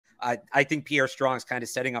I think Pierre Strong is kind of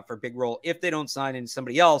setting up for a big role if they don't sign in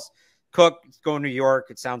somebody else. Cook going to New York.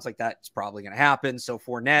 It sounds like that's probably going to happen. So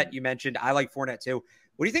Fournette, you mentioned, I like Fournette too.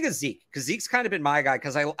 What do you think of Zeke? Because Zeke's kind of been my guy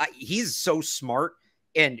because he's so smart.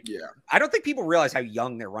 And I don't think people realize how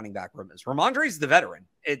young their running back room is. Ramondre's the veteran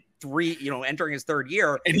at entering his third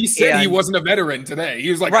year. And he said he wasn't a veteran today.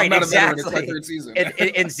 He was like, I'm not a veteran. It's my third season.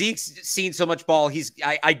 and Zeke's seen so much ball.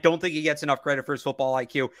 I don't think he gets enough credit for his football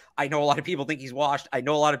IQ. I know a lot of people think he's washed. I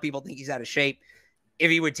know a lot of people think he's out of shape.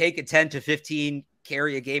 If he would take a 10 to 15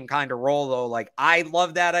 carry a game kind of role, though, like, I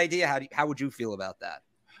love that idea. How would you feel about that?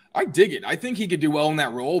 I dig it. I think he could do well in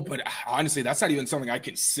that role, but honestly, that's not even something I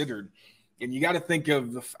considered. And you got to think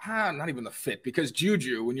of not even the fit, because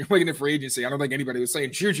Juju, when you're looking at free agency, I don't think anybody was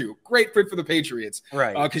saying Juju, great fit for the Patriots.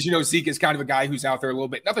 Right. Because, Zeke is kind of a guy who's out there a little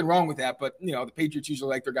bit. Nothing wrong with that, but, the Patriots usually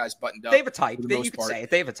like their guys buttoned up. They have a type. You could say it.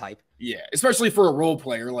 They have a type. Yeah, especially for a role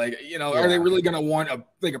player. Like, are they really going to want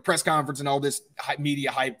a press conference and all this media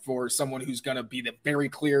hype for someone who's going to be the very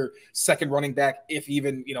clear second running back, if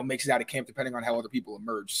even, makes it out of camp, depending on how other people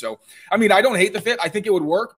emerge. So, I mean, I don't hate the fit. I think it would work.